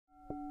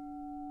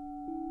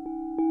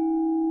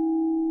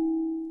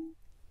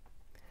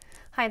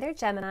Hi there,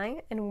 Gemini,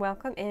 and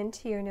welcome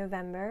into your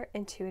November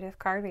intuitive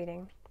card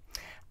reading.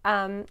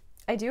 I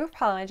do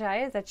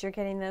apologize that you're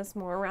getting this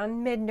more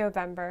around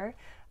mid-November.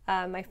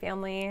 My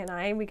family and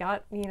I, we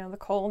got, the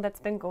cold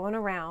that's been going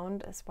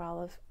around, as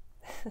well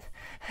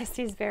as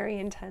these very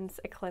intense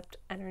eclipse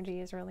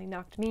energies really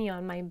knocked me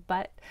on my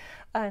butt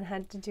and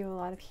had to do a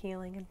lot of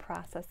healing and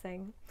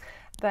processing.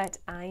 But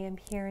I am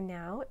here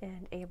now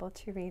and able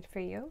to read for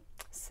you.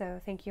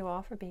 So thank you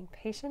all for being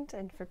patient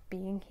and for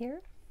being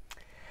here.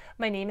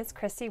 My name is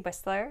Christy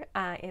Whistler.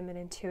 I am an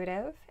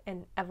intuitive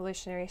and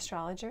evolutionary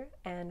astrologer,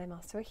 and I'm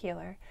also a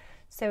healer.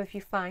 So if you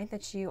find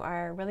that you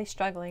are really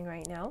struggling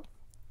right now,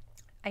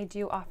 I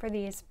do offer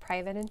these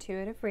private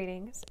intuitive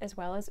readings as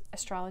well as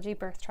astrology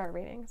birth chart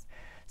readings,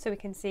 so we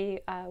can see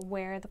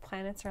where the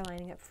planets are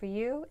lining up for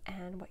you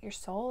and what your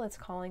soul is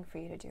calling for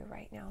you to do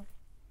right now.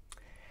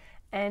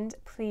 And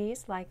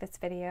please like this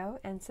video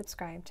and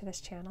subscribe to this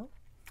channel.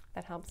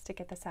 That helps to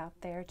get this out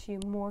there to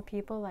more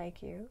people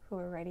like you who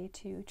are ready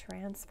to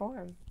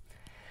transform.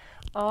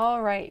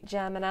 All right,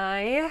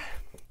 Gemini.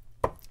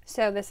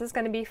 So this is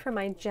going to be for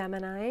my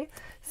Gemini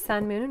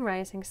sun, moon, and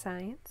rising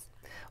signs.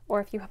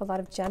 Or if you have a lot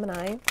of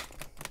Gemini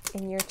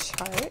in your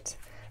chart,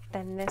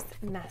 then this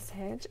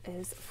message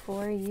is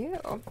for you.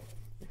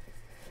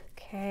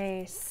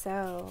 Okay,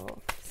 so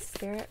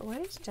Spirit,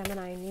 what does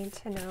Gemini need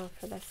to know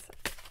for this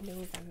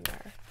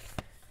November?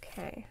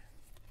 Okay.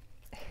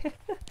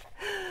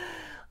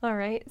 All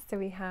right, so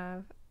we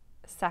have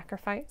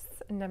sacrifice,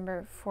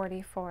 number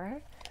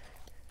 44.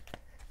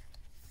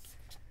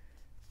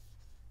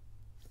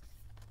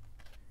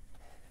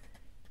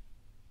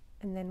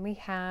 And then we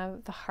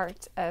have the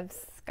heart of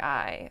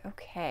sky.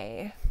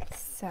 Okay,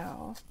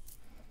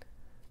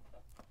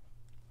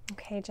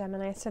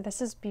 Gemini, so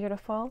this is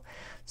beautiful.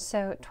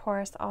 So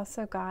Taurus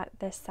also got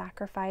this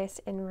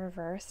sacrifice in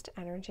reversed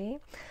energy.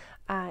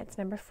 It's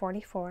number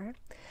 44.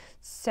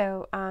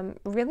 So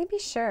really be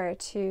sure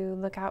to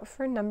look out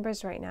for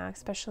numbers right now,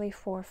 especially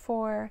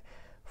 44,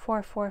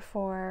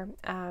 444.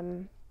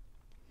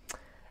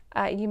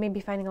 You may be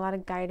finding a lot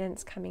of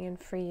guidance coming in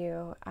for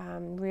you,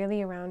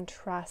 really around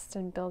trust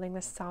and building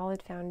the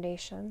solid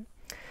foundation.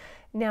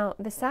 Now,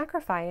 the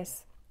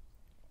sacrifice,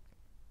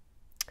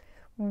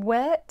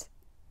 what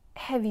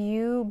have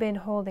you been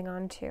holding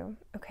on to?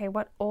 Okay,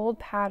 what old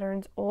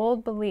patterns,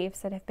 old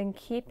beliefs that have been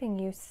keeping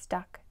you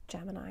stuck,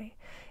 Gemini,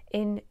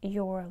 in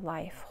your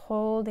life,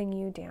 holding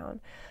you down?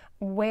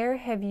 Where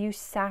have you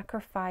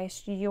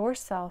sacrificed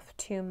yourself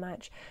too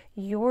much,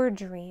 your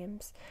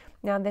dreams?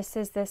 Now, this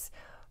is this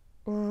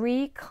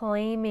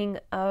reclaiming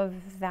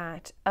of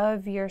that,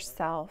 of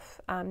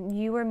yourself.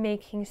 You are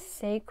making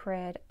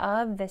sacred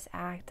of this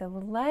act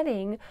of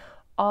letting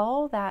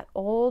all that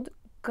old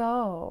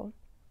go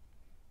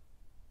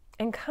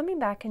and coming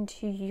back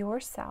into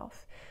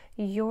yourself,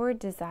 your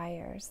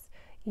desires.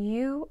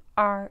 You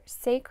are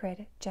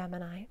sacred,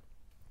 Gemini.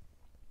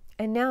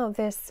 And now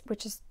this,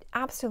 which is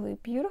absolutely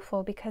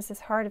beautiful because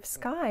this heart of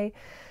sky,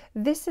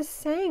 this is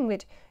saying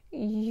that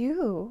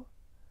you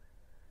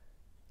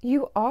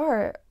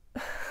are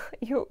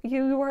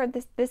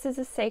this is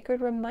a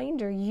sacred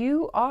reminder.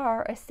 You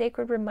are a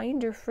sacred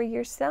reminder for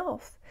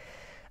yourself.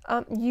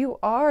 You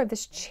are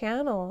this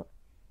channel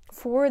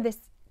for this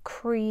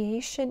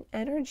creation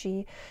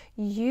energy.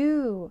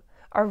 You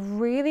are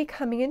really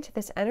coming into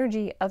this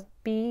energy of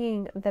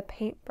being the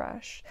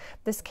paintbrush,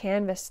 this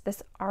canvas,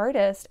 this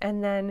artist,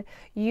 and then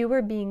you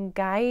are being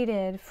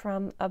guided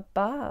from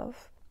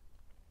above.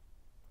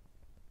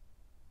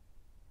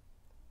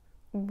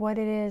 What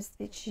it is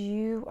that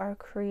you are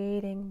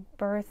creating,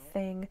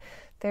 birthing.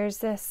 There's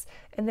this,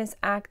 and this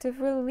act of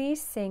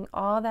releasing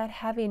all that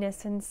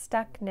heaviness and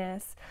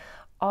stuckness,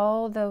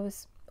 all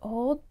those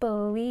old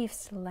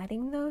beliefs,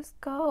 letting those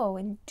go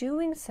and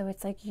doing so.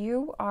 It's like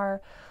you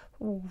are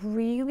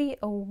really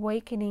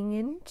awakening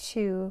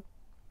into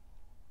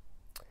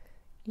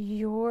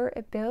your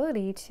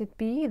ability to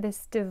be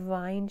this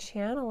divine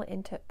channel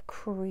and to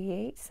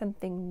create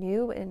something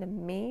new and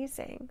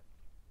amazing.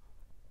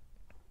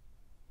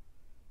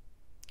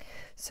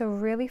 So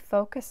really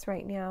focus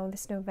right now,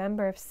 this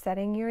November, of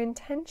setting your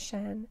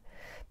intention.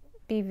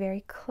 Be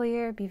very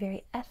clear, be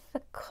very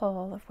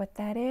ethical of what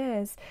that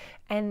is.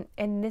 And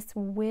this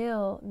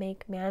will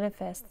make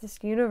manifest. This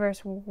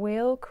universe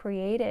will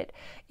create it.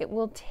 It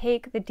will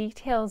take the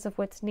details of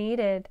what's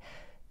needed.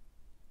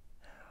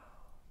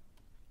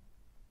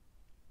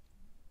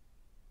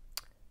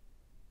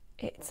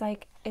 It's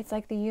like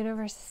the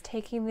universe is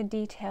taking the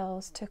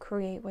details to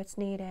create what's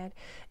needed.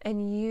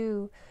 And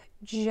you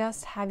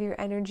just have your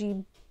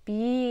energy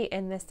be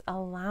in this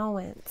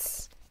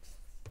allowance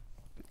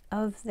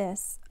of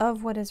this,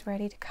 of what is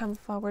ready to come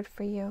forward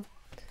for you.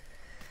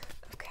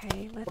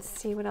 Okay, let's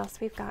see what else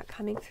we've got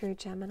coming through,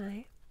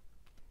 Gemini.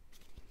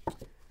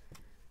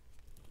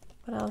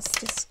 What else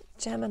does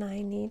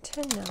Gemini need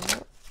to know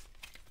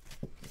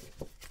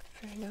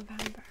for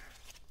November?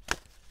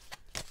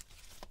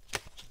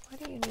 What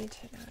do you need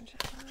to know,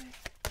 Gemini?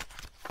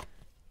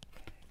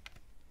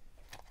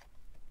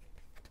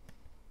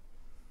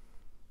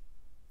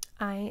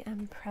 I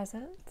am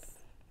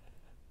presence.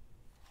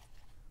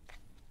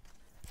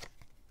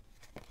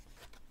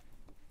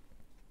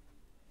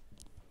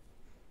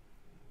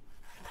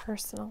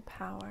 personal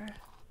power.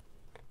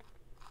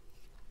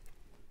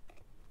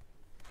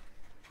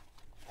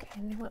 Okay,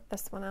 and I want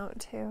this one out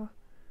too.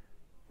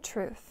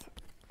 Truth.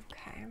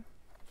 Okay.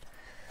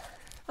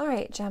 All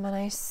right,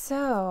 Gemini,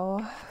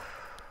 so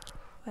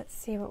let's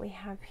see what we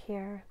have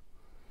here.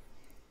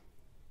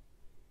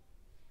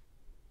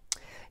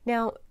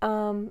 Now,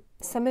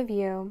 some of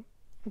you,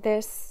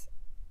 this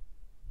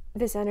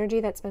energy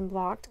that's been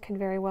blocked could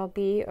very well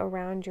be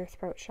around your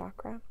throat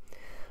chakra,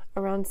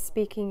 around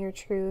speaking your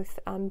truth,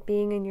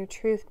 being in your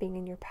truth, being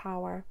in your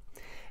power.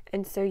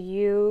 And so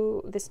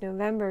you, this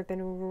November, have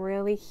been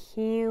really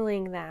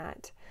healing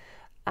that.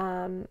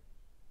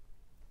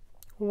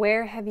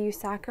 Where have you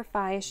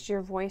sacrificed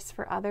your voice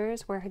for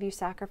others? Where have you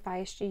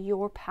sacrificed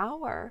your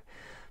power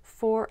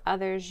for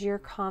others, your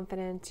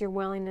confidence, your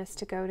willingness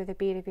to go to the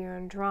beat of your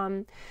own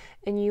drum?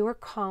 And you are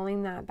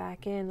calling that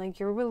back in. Like,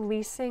 you're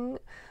releasing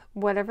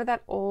whatever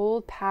that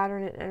old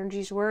pattern and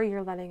energies were,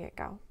 you're letting it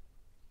go.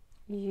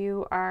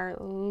 You are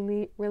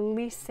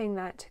releasing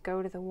that to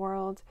go to the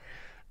world,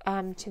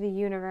 to the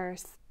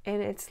universe.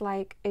 And it's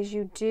like, as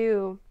you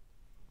do,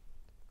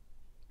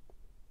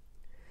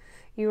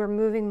 you are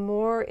moving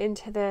more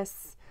into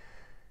this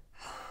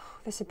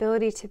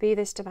ability to be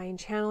this divine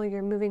channel.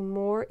 You're moving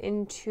more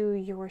into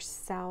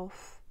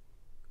yourself.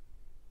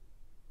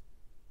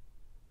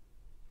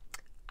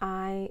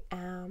 I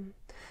am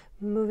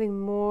moving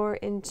more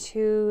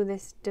into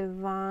this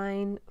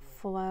divine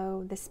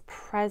flow, this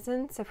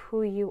presence of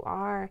who you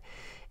are.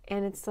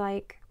 And it's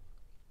like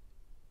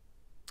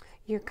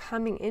you're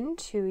coming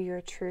into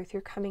your truth.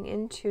 You're coming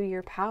into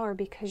your power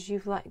because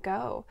you've let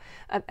go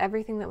of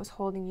everything that was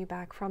holding you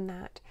back from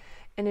that.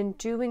 And in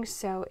doing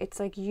so, it's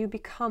like you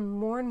become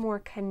more and more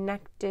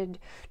connected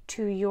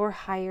to your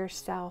higher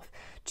self,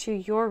 to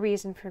your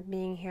reason for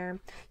being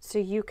here. So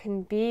you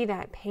can be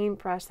that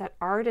paintbrush, that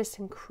artist,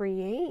 and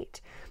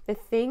create the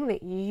thing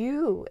that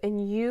you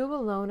and you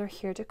alone are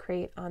here to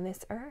create on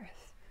this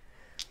earth.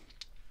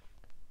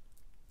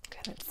 Okay,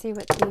 let's see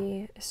what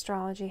the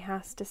astrology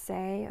has to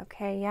say.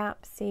 Okay, yeah,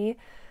 see?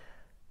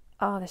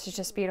 Oh, this is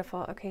just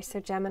beautiful. Okay,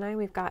 so Gemini,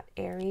 we've got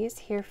Aries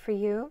here for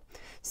you.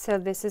 So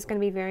this is going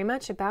to be very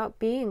much about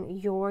being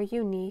your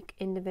unique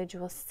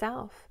individual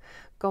self,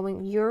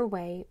 going your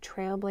way,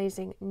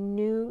 trailblazing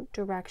new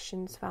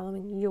directions,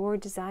 following your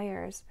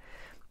desires.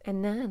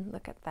 And then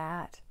look at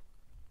that,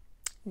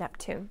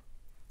 Neptune.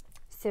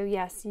 So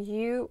yes,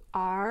 you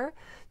are,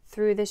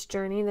 through this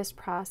journey, this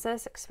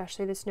process,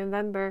 especially this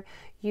November,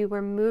 you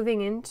are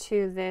moving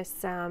into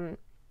this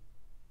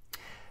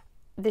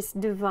this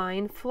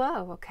divine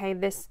flow, okay,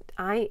 this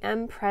I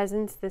am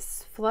presence,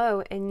 this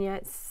flow, and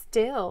yet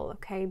still,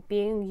 okay,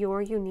 being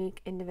your unique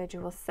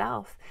individual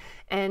self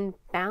and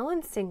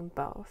balancing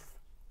both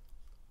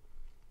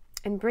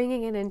and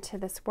bringing it into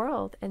this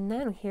world. And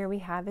then here we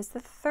have is the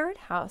third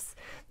house.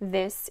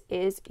 This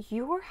is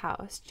your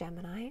house,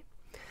 Gemini.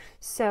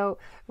 So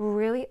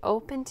really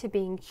open to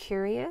being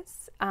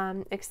curious,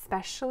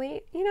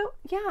 especially,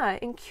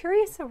 and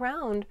curious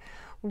around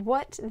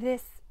what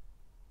this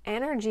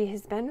energy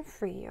has been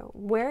for you,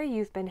 where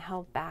you've been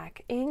held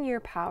back in your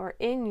power,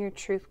 in your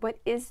truth. What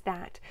is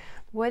that?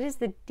 What is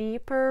the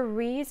deeper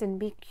reason?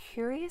 Be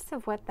curious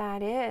of what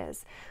that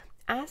is.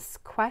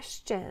 Ask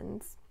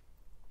questions.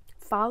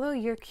 Follow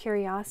your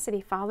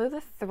curiosity. Follow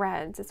the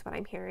threads is what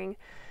I'm hearing.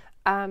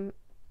 And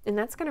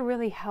that's going to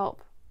really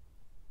help.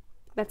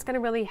 That's going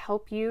to really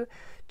help you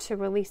to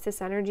release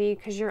this energy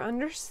because you're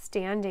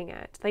understanding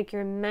it. Like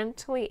you're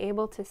mentally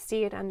able to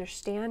see it,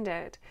 understand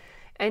it.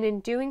 And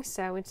in doing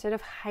so, instead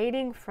of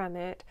hiding from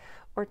it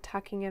or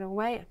tucking it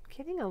away, I'm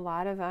getting a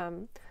lot of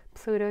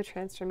Pluto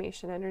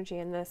transformation energy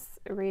in this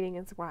reading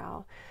as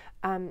well.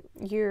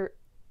 You're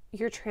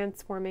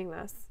transforming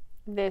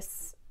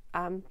this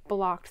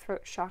blocked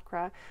throat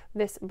chakra,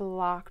 this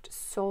blocked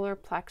solar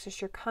plexus.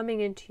 You're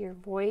coming into your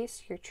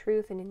voice, your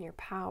truth, and in your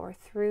power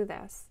through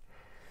this.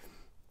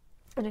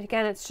 And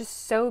again, it's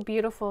just so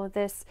beautiful,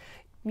 this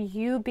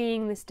you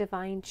being this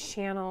divine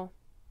channel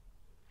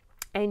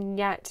and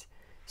yet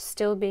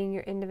still being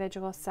your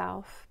individual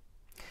self.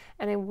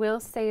 And I will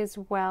say as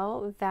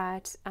well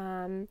that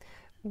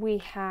we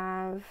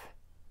have,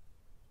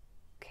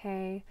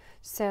 okay,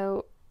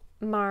 so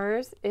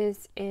Mars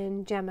is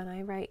in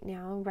Gemini right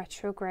now,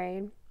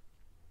 retrograde,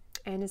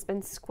 and has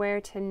been square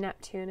to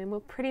Neptune, and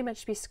will pretty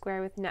much be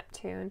square with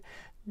Neptune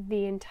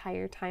the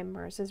entire time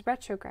Mars is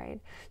retrograde.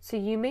 So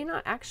you may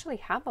not actually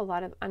have a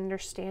lot of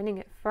understanding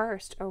at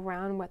first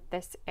around what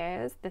this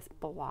is, this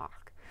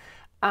block.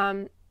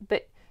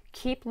 But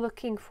keep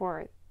looking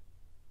for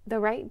the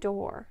right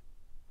door,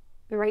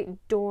 the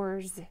right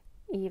doors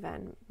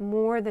even,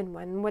 more than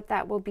one, what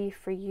that will be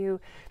for you.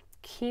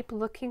 Keep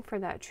looking for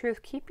that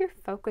truth. Keep your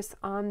focus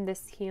on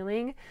this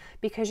healing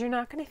because you're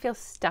not going to feel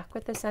stuck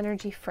with this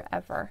energy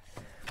forever.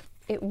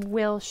 It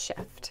will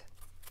shift.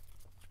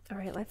 All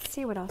right, let's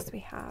see what else we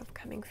have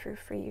coming through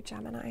for you,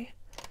 Gemini.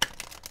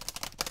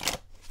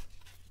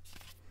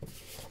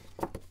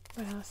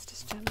 What else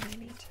does Gemini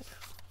need to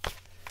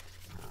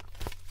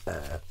know?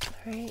 All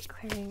right,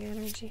 clearing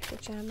energy for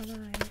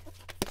Gemini.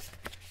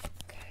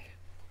 Okay.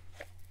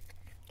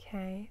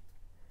 Okay.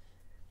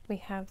 We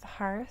have the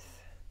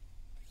hearth.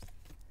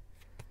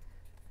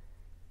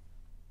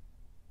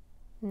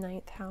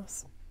 9th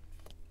house.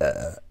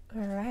 All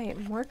right,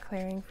 more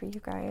clearing for you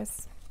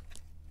guys.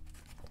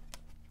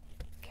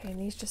 Okay,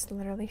 these just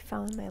literally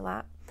fell in my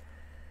lap.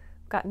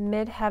 Got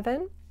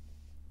midheaven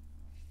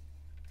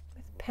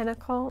with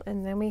Pinnacle,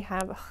 and then we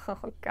have,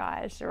 oh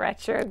gosh,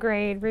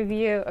 retrograde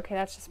review. Okay,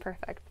 that's just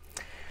perfect.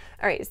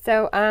 All right,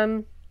 so,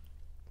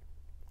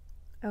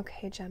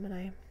 okay,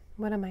 Gemini,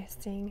 what am I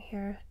seeing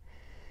here?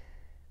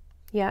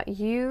 Yeah,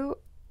 you,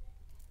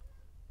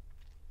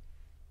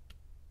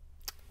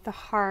 the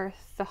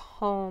hearth, the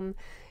home,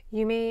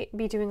 you may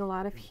be doing a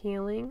lot of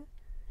healing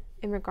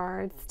in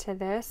regards to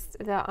this.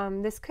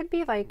 This could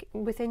be like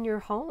within your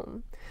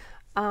home,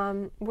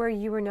 where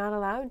you were not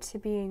allowed to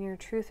be in your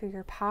truth or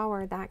your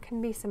power. That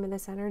can be some of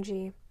this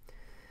energy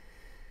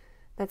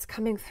that's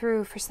coming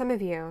through for some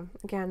of you.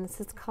 Again, this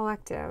is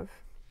collective.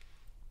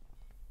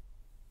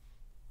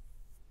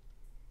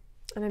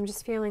 And I'm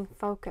just feeling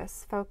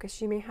focus.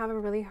 You may have a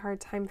really hard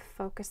time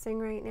focusing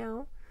right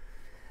now.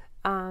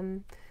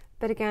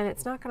 But again,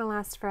 it's not going to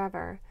last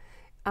forever,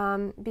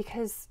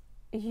 because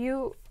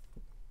you...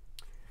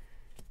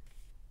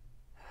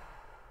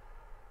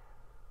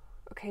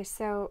 Okay,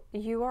 so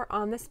you are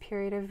on this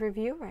period of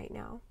review right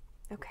now,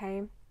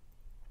 okay?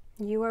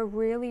 You are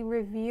really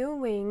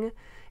reviewing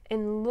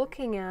and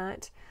looking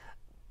at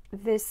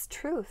this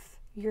truth,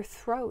 your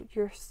throat,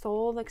 your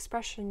soul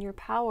expression, your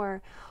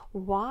power.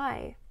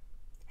 Why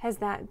has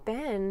that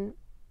been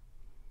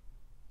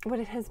what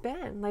it has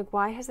been? Like,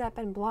 why has that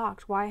been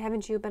blocked? Why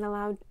haven't you been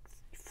allowed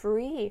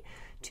free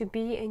to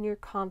be in your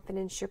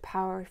confidence, your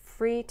power,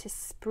 free to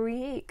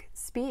speak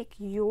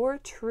your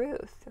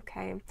truth,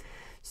 okay?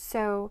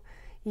 So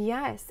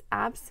yes,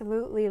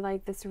 absolutely,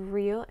 like this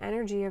real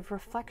energy of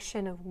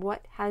reflection of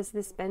what has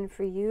this been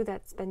for you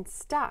that's been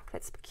stuck,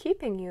 that's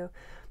keeping you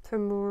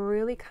from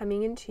really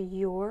coming into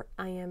your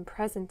I am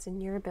presence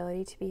and your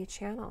ability to be a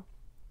channel.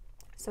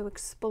 So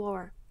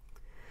explore.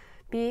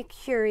 Be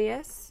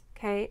curious,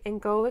 okay,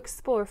 and go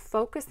explore.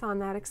 Focus on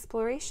that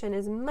exploration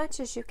as much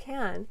as you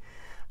can.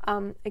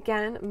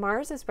 Again,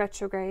 Mars is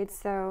retrograde,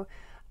 so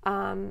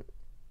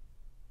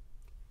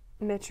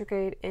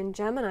retrograde in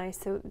Gemini.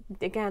 So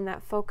again,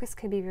 that focus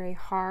can be very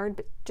hard,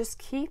 but just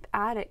keep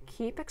at it,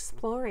 keep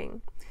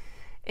exploring.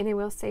 And I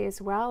will say as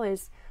well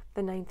is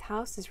the 9th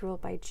house is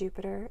ruled by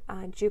Jupiter.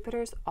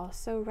 Jupiter's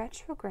also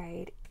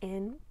retrograde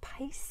in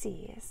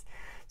Pisces.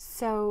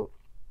 So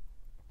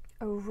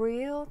a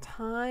real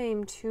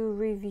time to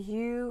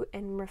review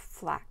and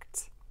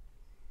reflect.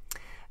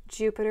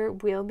 Jupiter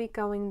will be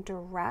going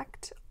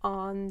direct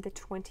on the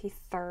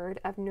 23rd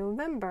of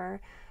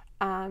November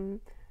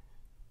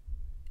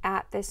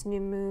at this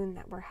new moon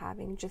that we're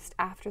having. Just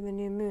after the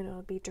new moon,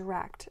 it'll be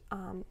direct.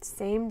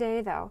 Same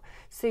day though.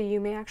 So you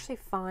may actually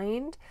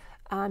find,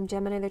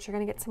 Gemini, that you're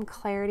going to get some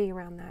clarity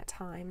around that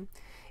time.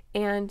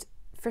 And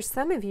for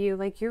some of you,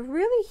 like, you're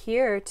really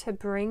here to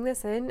bring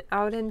this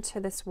out into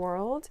this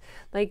world.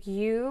 Like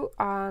you,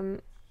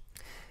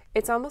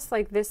 it's almost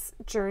like this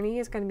journey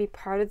is going to be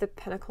part of the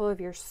pinnacle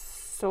of your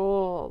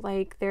soul.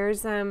 Like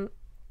there's,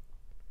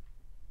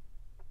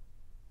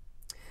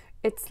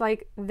 it's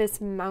like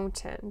this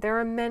mountain. There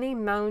are many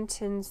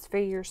mountains for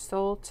your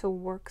soul to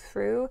work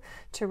through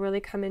to really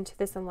come into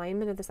this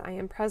alignment of this I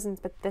am presence.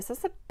 But this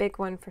is a big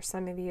one for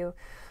some of you,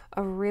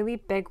 a really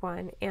big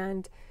one.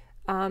 And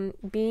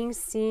being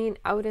seen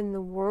out in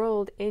the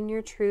world, in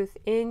your truth,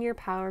 in your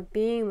power,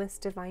 being this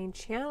divine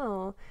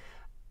channel,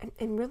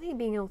 and really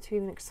being able to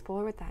even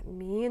explore what that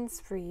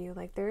means for you.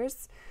 Like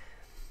there's,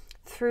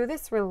 through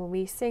this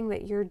releasing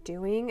that you're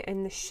doing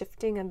and the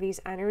shifting of these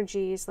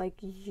energies, like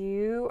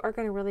you are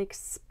going to really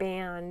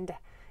expand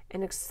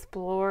and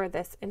explore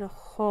this in a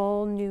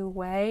whole new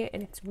way,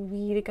 and it's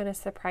really going to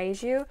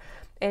surprise you,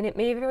 and it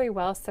may very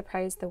well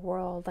surprise the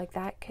world. Like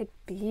that could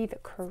be the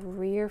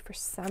career for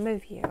some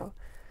of you.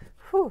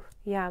 Whew,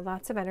 yeah,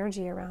 lots of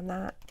energy around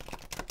that.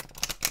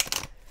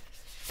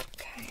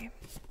 Okay,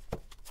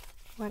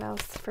 what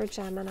else for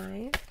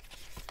Gemini?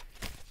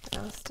 What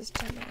else does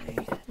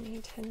Gemini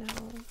need to know?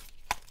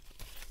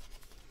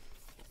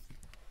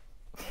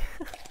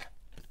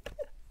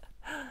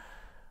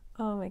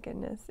 Oh my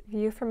goodness.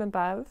 View from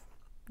above.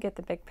 Get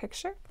the big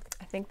picture.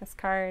 I think this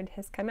card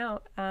has come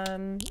out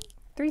 4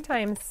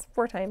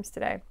 times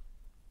today.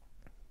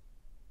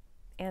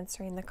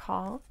 Answering the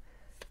call.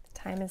 The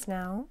time is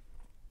now.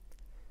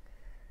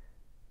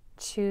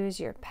 Choose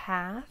your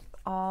path.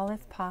 All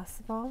is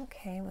possible.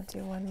 Okay, we'll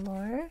do one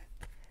more.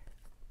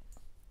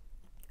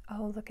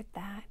 Oh, look at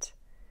that.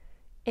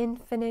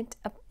 Infinite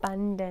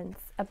abundance.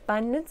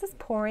 Abundance is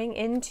pouring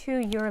into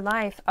your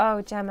life.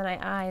 Oh, Gemini,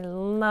 I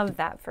love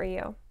that for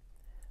you.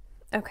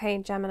 Okay,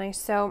 Gemini,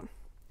 so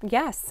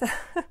yes,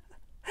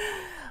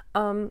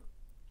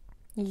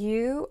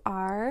 you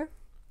are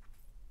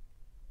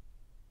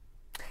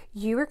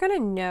going to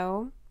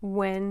know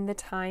when the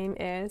time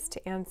is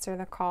to answer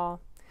the call.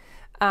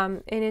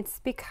 And it's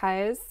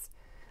because,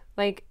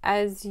 like,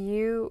 as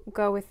you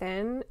go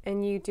within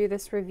and you do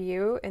this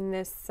review and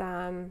this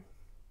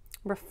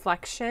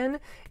reflection.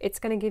 It's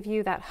going to give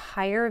you that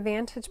higher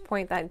vantage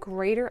point, that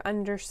greater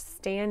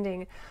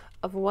understanding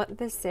of what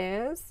this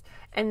is,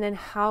 and then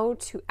how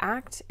to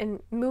act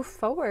and move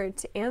forward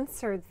to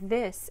answer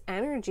this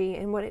energy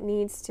and what it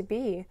needs to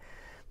be.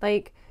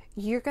 Like,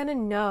 you're going to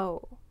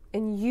know,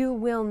 and you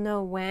will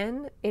know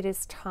when it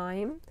is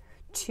time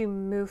to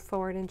move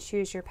forward and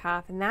choose your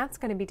path. And that's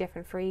going to be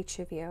different for each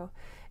of you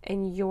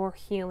in your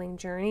healing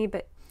journey.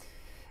 But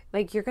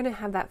like, you're going to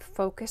have that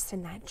focus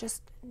and that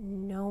just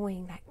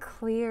knowing, that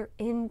clear,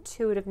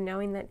 intuitive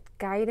knowing, that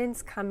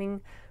guidance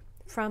coming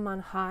from on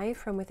high,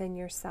 from within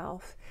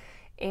yourself.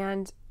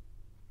 And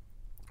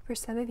for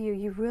some of you,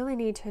 you really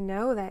need to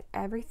know that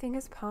everything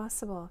is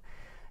possible.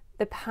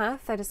 The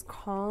path that is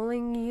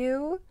calling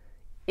you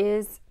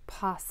is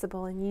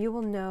possible, and you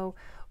will know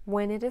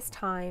when it is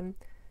time.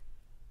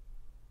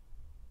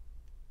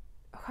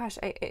 Oh gosh,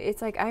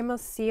 it's like I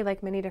almost see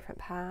like many different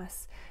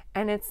paths,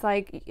 and it's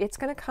like it's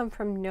going to come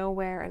from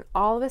nowhere, and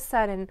all of a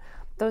sudden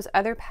those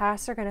other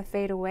paths are going to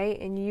fade away,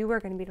 and you are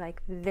going to be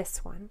like,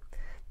 this one.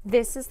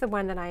 This is the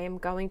one that I am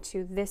going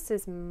to. This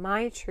is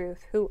my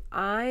truth, who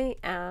I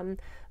am,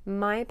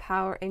 my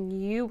power, and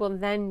you will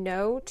then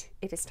know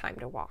it is time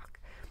to walk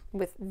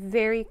with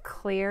very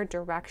clear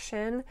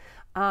direction,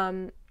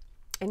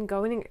 and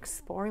going and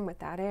exploring what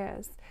that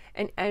is.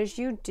 And as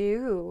you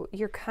do,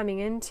 you're coming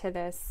into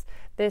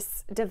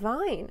this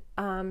divine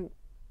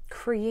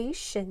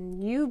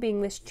creation, you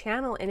being this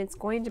channel, and it's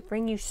going to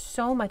bring you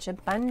so much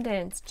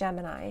abundance,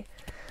 Gemini.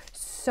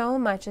 So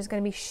much is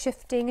going to be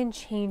shifting and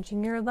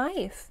changing your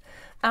life.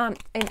 And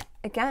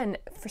again,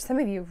 for some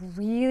of you,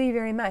 really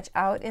very much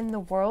out in the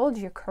world,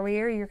 your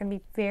career, you're going to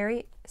be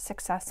very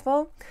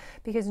successful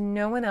because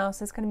no one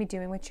else is going to be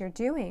doing what you're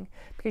doing,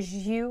 because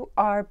you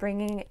are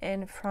bringing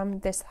in from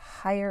this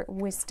higher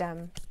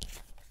wisdom.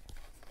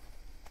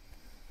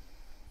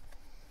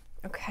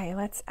 Okay,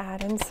 let's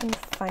add in some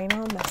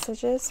final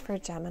messages for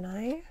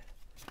Gemini.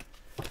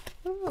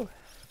 Ooh.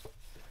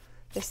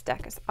 This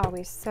deck is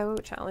always so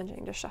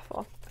challenging to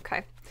shuffle.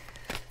 Okay,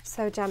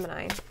 so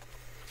Gemini.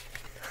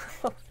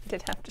 I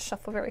didn't have to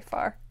shuffle very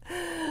far.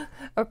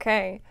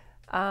 Okay,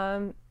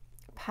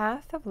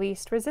 path of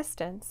least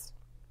resistance.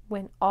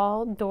 When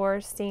all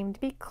doors seem to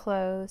be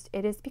closed,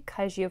 it is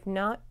because you have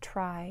not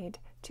tried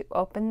to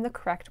open the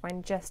correct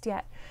one just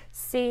yet.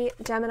 See,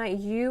 Gemini,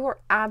 you are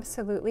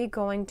absolutely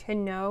going to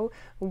know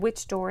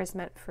which door is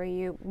meant for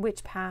you,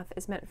 which path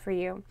is meant for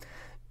you.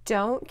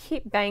 Don't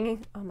keep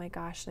banging. Oh my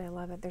gosh, and I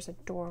love it. There's a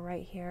door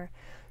right here.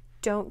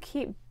 Don't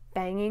keep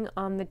banging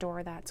on the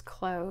door that's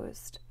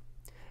closed.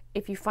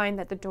 If you find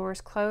that the door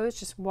is closed,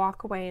 just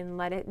walk away and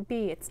let it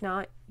be. It's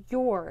not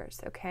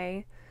yours,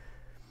 okay?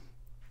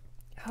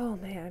 Oh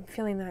man, I'm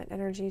feeling that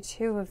energy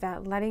too of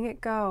that, letting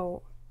it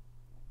go.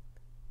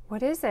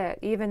 What is it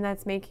even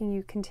that's making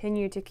you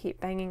continue to keep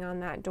banging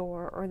on that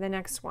door or the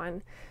next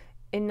one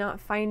and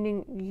not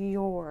finding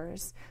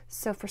yours?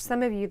 So for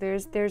some of you,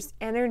 there's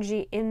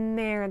energy in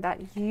there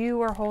that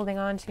you are holding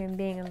on to and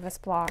being in this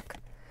block.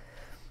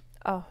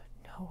 Oh,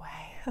 no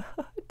way.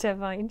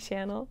 Divine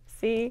channel.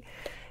 See,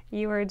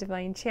 you are a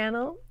divine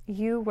channel.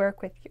 You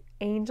work with your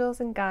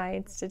angels and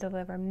guides to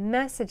deliver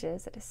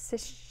messages that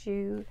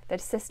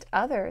assist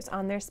others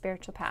on their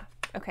spiritual path.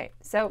 Okay,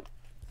 so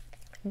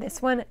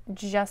this one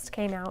just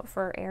came out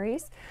for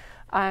Aries,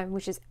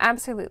 which is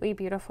absolutely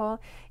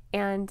beautiful.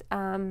 And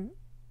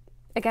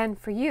again,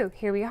 for you,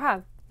 here we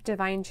have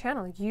divine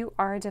channel. You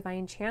are a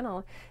divine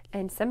channel.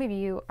 And some of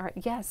you are,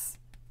 yes,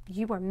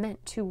 you are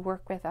meant to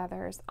work with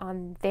others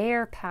on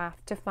their path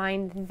to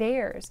find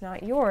theirs,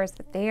 not yours,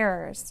 but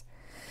theirs.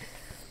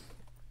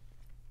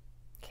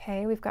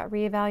 Okay, we've got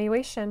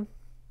reevaluation.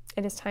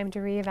 It is time to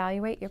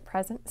reevaluate your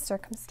present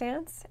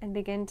circumstance and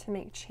begin to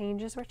make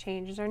changes where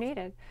changes are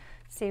needed.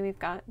 See,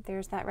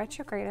 there's that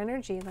retrograde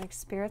energy, like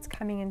Spirit's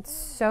coming in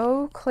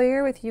so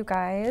clear with you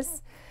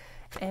guys.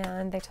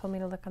 And they told me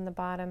to look on the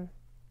bottom.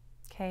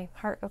 Okay,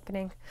 heart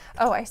opening.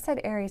 Oh, I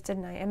said Aries,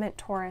 didn't I? I meant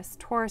Taurus.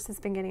 Taurus has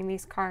been getting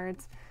these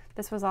cards.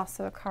 This was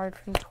also a card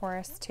from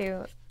Taurus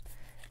too.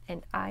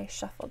 And I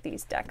shuffled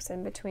these decks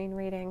in between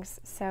readings.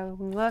 So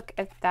look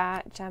at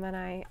that,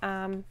 Gemini.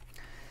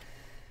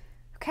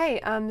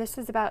 Okay, this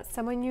is about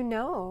someone you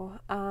know,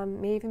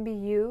 may even be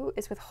you,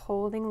 is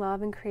withholding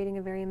love and creating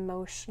a very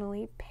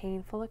emotionally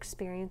painful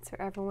experience for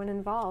everyone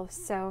involved.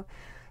 So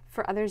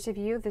for others of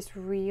you, this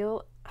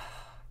real,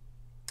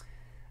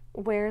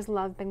 where's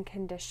love been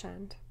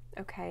conditioned?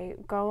 Okay,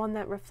 go on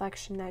that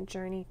reflection, that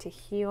journey to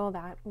heal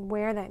that,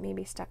 where that may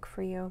be stuck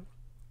for you.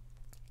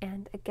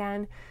 And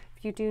again,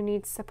 if you do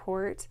need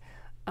support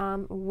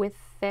with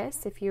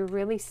this, if you're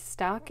really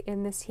stuck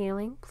in this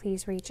healing,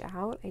 please reach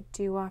out. I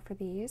do offer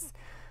these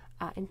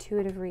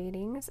intuitive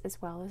readings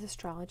as well as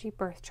astrology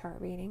birth chart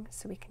readings,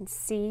 so we can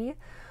see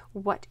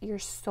what your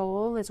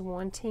soul is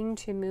wanting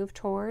to move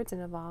towards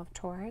and evolve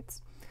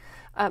towards.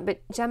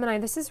 But Gemini,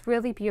 this is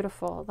really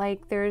beautiful.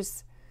 Like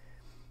there's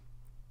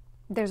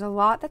a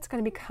lot that's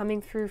going to be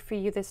coming through for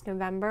you this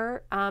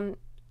November.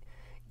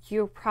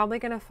 You're probably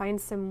going to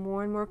find some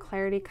more and more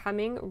clarity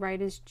coming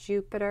right as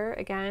Jupiter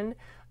again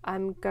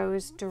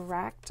goes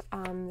direct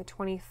the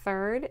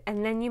 23rd,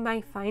 and then you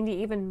might find it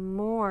even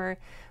more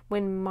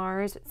when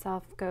Mars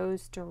itself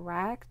goes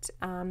direct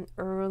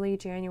early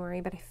January.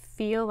 But I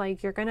feel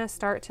like you're going to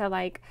start to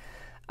like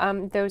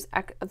those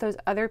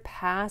other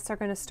paths are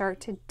going to start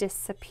to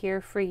disappear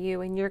for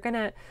you, and you're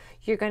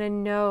gonna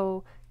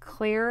know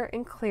clearer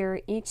and clearer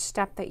each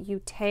step that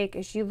you take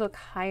as you look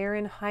higher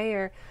and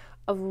higher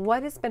of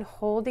what has been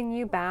holding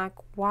you back,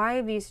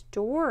 why these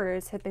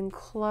doors have been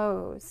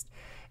closed.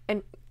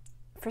 And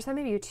for some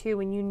of you too,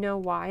 when you know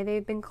why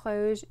they've been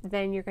closed,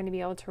 then you're going to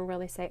be able to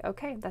really say,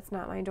 okay, that's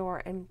not my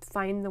door, and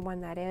find the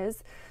one that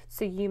is.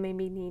 So you may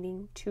be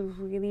needing to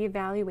really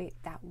evaluate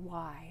that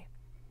why,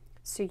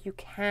 so you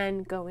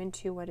can go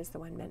into what is the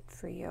one meant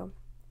for you.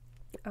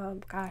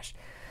 Gosh,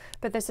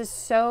 but this is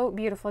so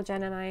beautiful,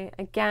 Gemini.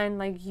 Again,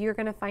 like, you're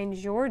going to find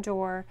your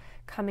door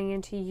coming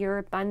into your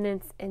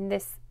abundance, and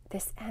this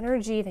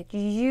energy that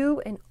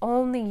you and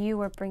only you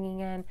are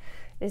bringing in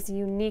is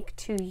unique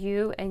to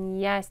you, and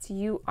yes,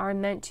 you are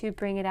meant to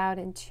bring it out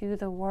into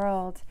the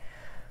world.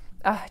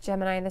 Oh,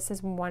 Gemini, this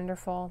is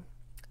wonderful.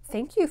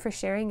 Thank you for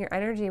sharing your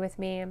energy with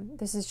me.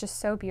 This is just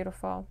so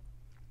beautiful.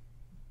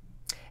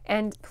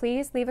 And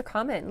please leave a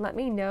comment and let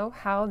me know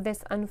how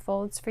this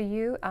unfolds for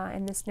you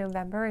in this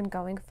November and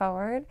going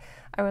forward.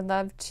 I would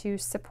love to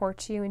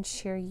support you and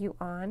cheer you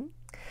on.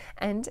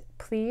 And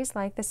please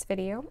like this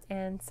video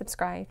and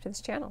subscribe to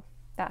this channel.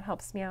 That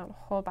helps me out a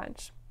whole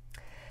bunch.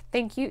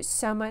 Thank you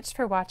so much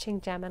for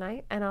watching, Gemini,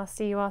 and I'll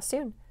see you all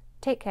soon.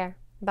 Take care.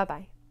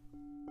 Bye-bye.